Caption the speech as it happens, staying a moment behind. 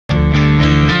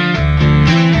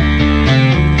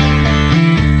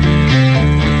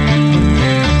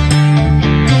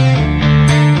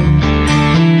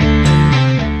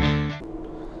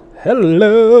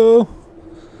Hello!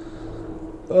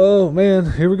 Oh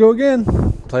man, here we go again.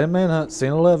 Playing Manhunt,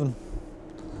 scene 11.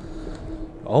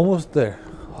 Almost there.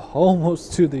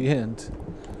 Almost to the end.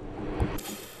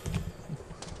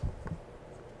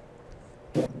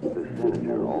 The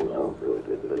Senator also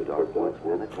visited the Darkwood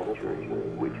Penitentiary,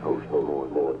 which hosts more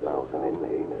than 1,000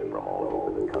 inmates from all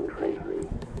over the country.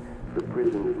 The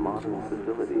prison's modern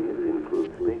facilities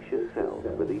include spacious cells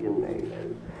for the inmates,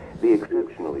 the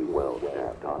exceptionally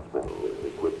well-staffed hospital is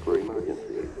equipped for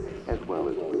emergencies, as well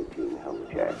as routine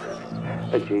health checks.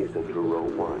 Adjacent to row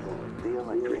 1, the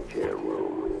electric chair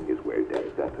room is where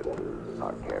death sentences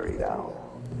are carried out.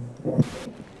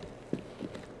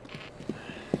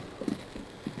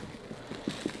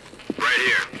 Right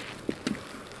here.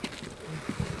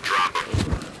 Drop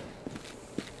him.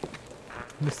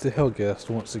 Mr. Hellguest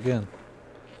once again.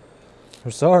 We're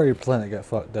sorry your planet got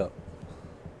fucked up.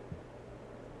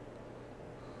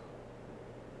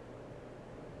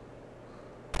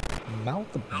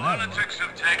 Mouth of The lunatics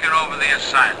have taken over the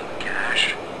asylum,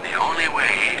 Cash. The only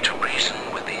way to reason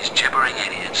with these gibbering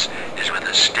idiots is with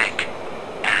a stick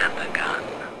and a gun.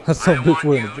 That's I some want bitch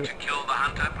way you to do to kill the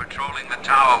hunter patrolling the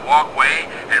tower walkway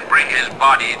and bring his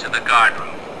body to the guard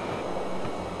room.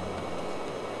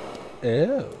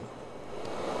 Ew.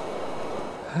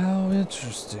 How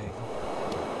interesting.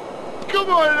 Come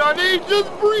on, honey,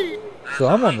 just breathe. So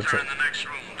I'm on the Hunter train. in the next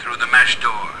room through the mesh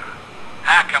door.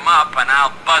 Hack him up and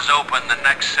I'll buzz open the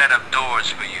next set of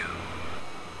doors for you.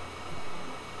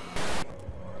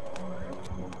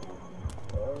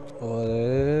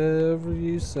 Whatever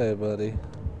you say, buddy.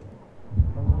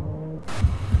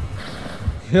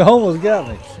 You almost got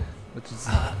me, which is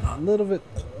a little bit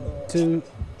too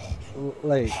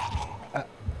late.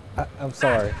 I'm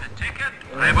sorry. The ticket?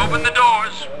 I've opened the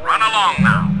doors. Run along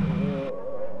now.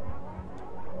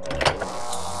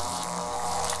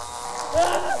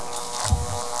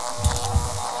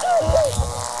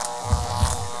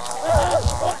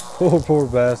 Poor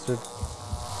bastard.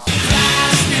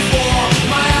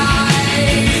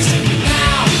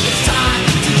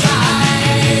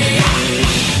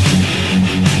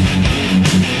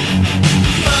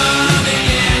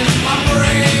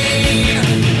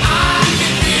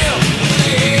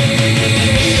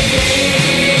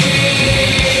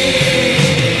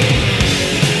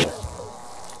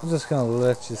 I'm just gonna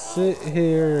let you sit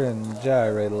here and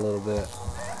gyrate a little bit.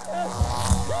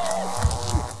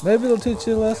 Maybe it'll teach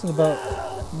you a lesson about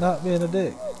not being a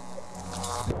dick.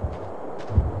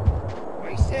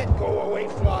 I said go away,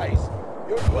 flies.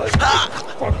 Your blood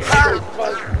fucking hurts.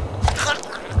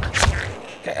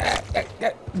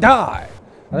 Die!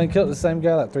 I done killed the same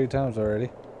guy like 3 times already.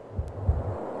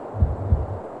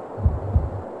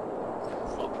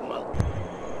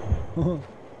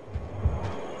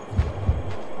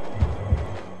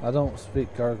 I don't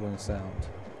speak gargling sound.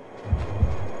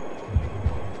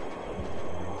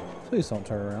 Please don't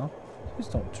turn around. Please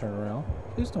don't turn around.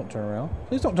 Please don't turn around.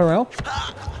 Please don't turn around.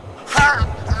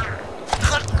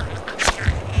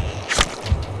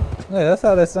 Hey, that's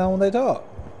how they sound when they talk.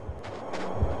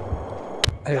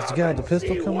 Hey, is the guy with the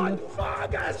pistol coming in?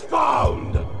 Fog has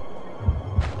found.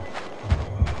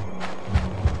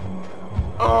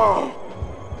 Oh.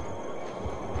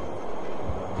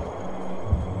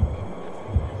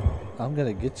 I'm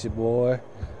gonna get you, boy.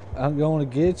 I'm gonna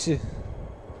get you.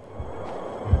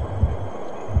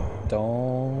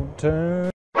 Don't turn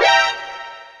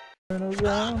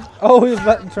around. Oh, he's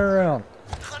about to turn around.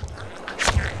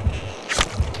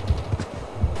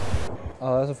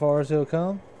 Oh, that's as far as he'll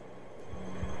come?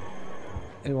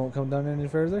 He won't come down any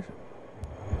further?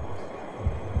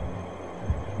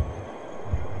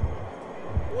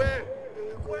 Where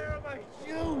are my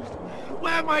shoes?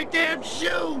 Where are my damn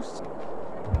shoes?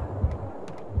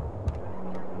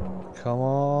 Come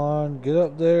on, get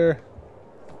up there.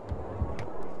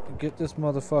 Get this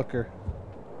motherfucker.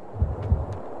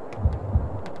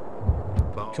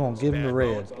 Come on, give him the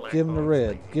red. Give him the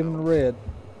red. Give him the red.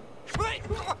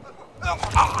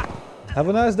 Have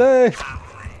a nice day.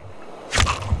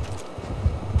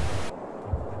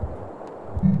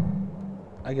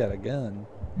 I got a gun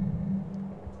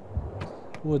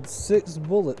with 6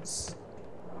 bullets.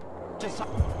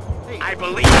 I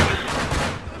believe you.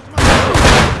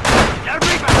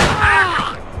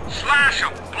 Everybody! Slash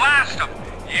him! Blast him!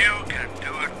 You can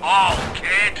do it all,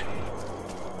 kid!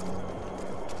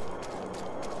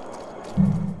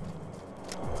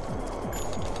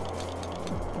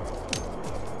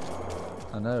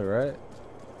 I know, right?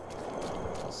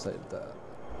 I'll save that.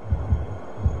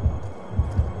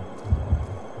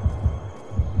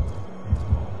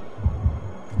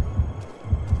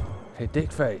 Hey,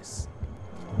 dick face.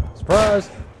 Surprise!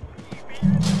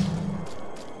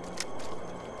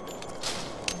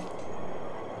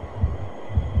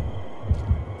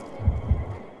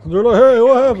 They're like, hey,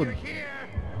 what happened?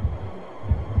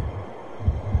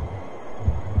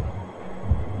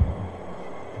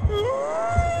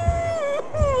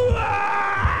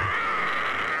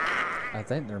 I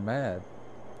think they're mad.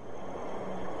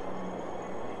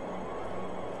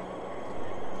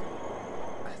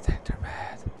 I think they're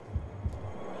mad.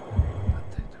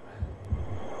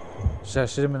 Should I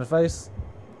shoot him in the face?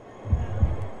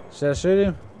 Should I shoot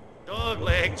him? Dog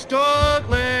legs, dog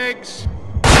legs.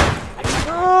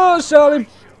 Oh, shot him!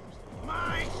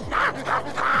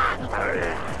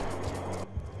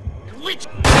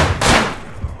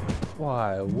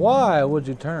 Why? Why would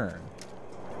you turn?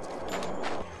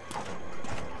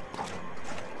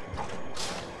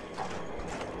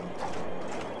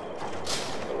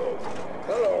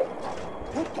 Hello.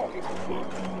 Who's talking to me?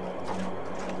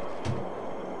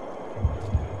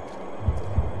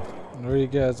 Where you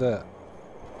guys at?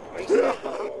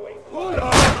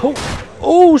 Oh,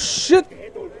 oh shit!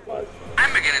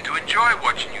 I'm beginning to enjoy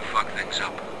watching you fuck things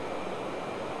up.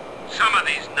 Some of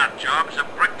these nut jobs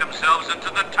have bricked themselves into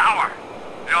the tower.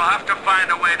 You'll have to find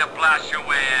a way to blast your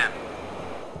way in.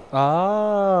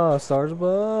 Ah, stars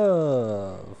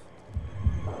above.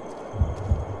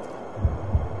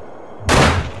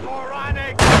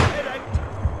 Moronic!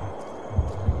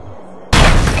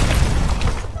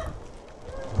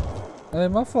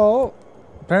 Ain't my fault.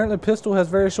 Apparently, pistol has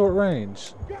very short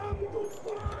range.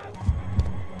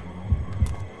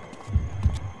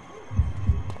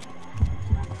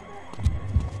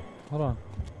 Hold on.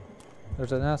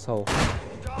 There's an asshole.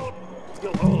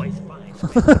 You'll always find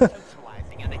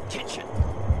socializing in the kitchen.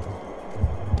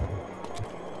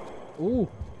 Ooh.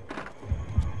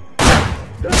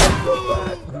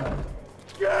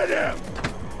 Get him!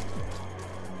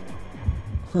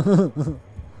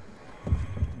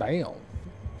 Bam.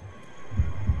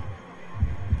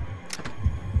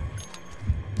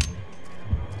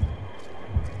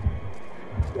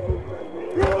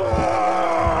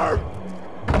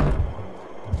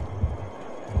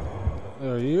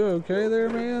 Are you okay there,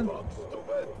 man?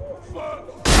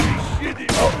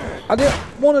 I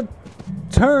didn't want to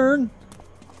turn.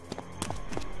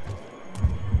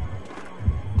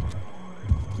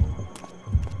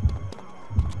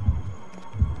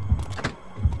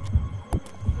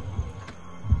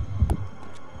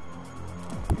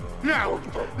 No!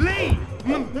 Leave!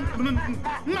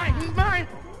 Mine!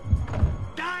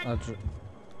 Oh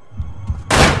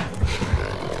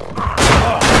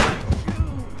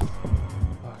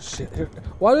shit! Here.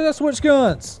 Why did I switch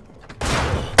guns?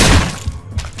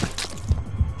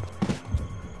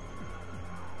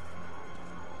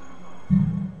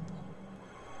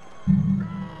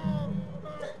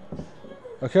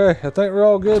 Okay, I think we're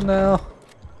all good now.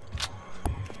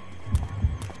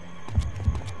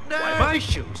 Why my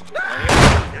shoes?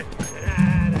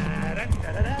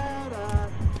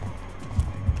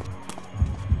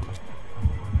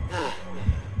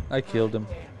 I killed him.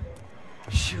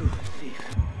 Shoe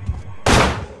thief.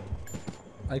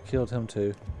 I killed him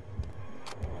too.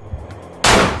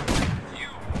 You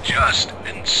just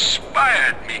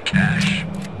inspired me, Cash.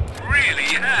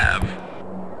 Really have.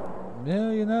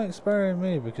 Yeah, you're not inspiring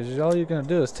me because all you're gonna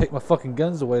do is take my fucking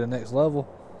guns away to the next level.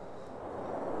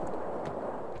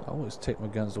 I always take my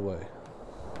guns away.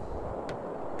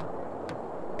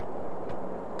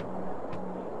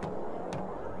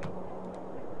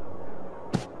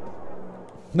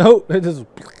 Nope, it just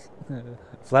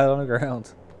flat on the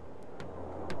ground.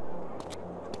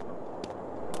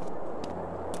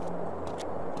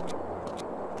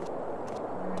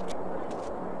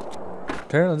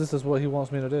 Apparently this is what he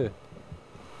wants me to do.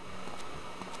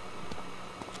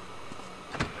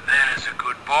 There's a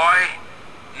good boy.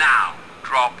 Now,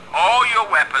 drop all your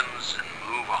weapons and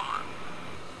move on.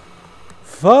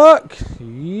 Fuck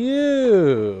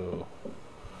you.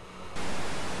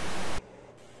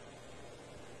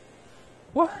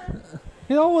 What?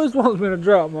 He always wants me to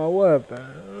drop my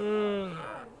weapon.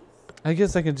 I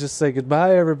guess I can just say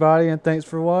goodbye, everybody, and thanks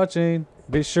for watching.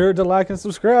 Be sure to like and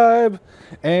subscribe,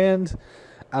 and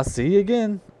I'll see you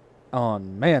again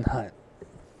on Manhunt.